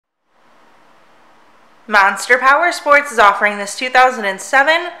Monster Powersports is offering this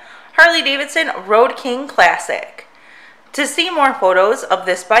 2007 Harley-Davidson Road King Classic. To see more photos of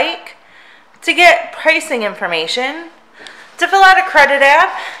this bike, to get pricing information, to fill out a credit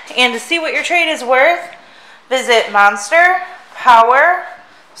app, and to see what your trade is worth, visit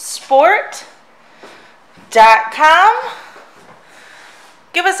monsterpowersport.com.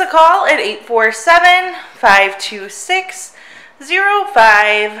 Give us a call at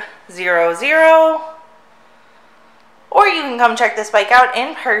 847-526-0500. Or you can come check this bike out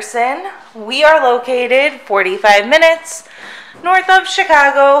in person. We are located 45 minutes north of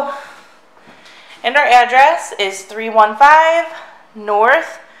Chicago. And our address is 315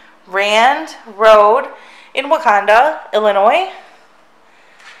 North Rand Road in Wauconda, Illinois.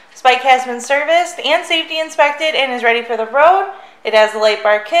 This bike has been serviced and safety inspected and is ready for the road. It has a light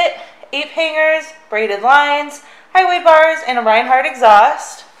bar kit, 8 hangers, braided lines, highway bars, and a Reinhardt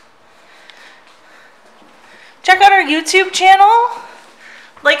exhaust. Check out our YouTube channel,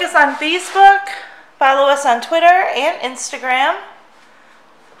 like us on Facebook, follow us on Twitter and Instagram.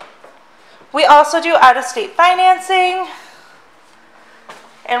 We also do out-of-state financing,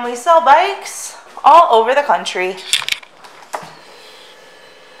 and we sell bikes all over the country.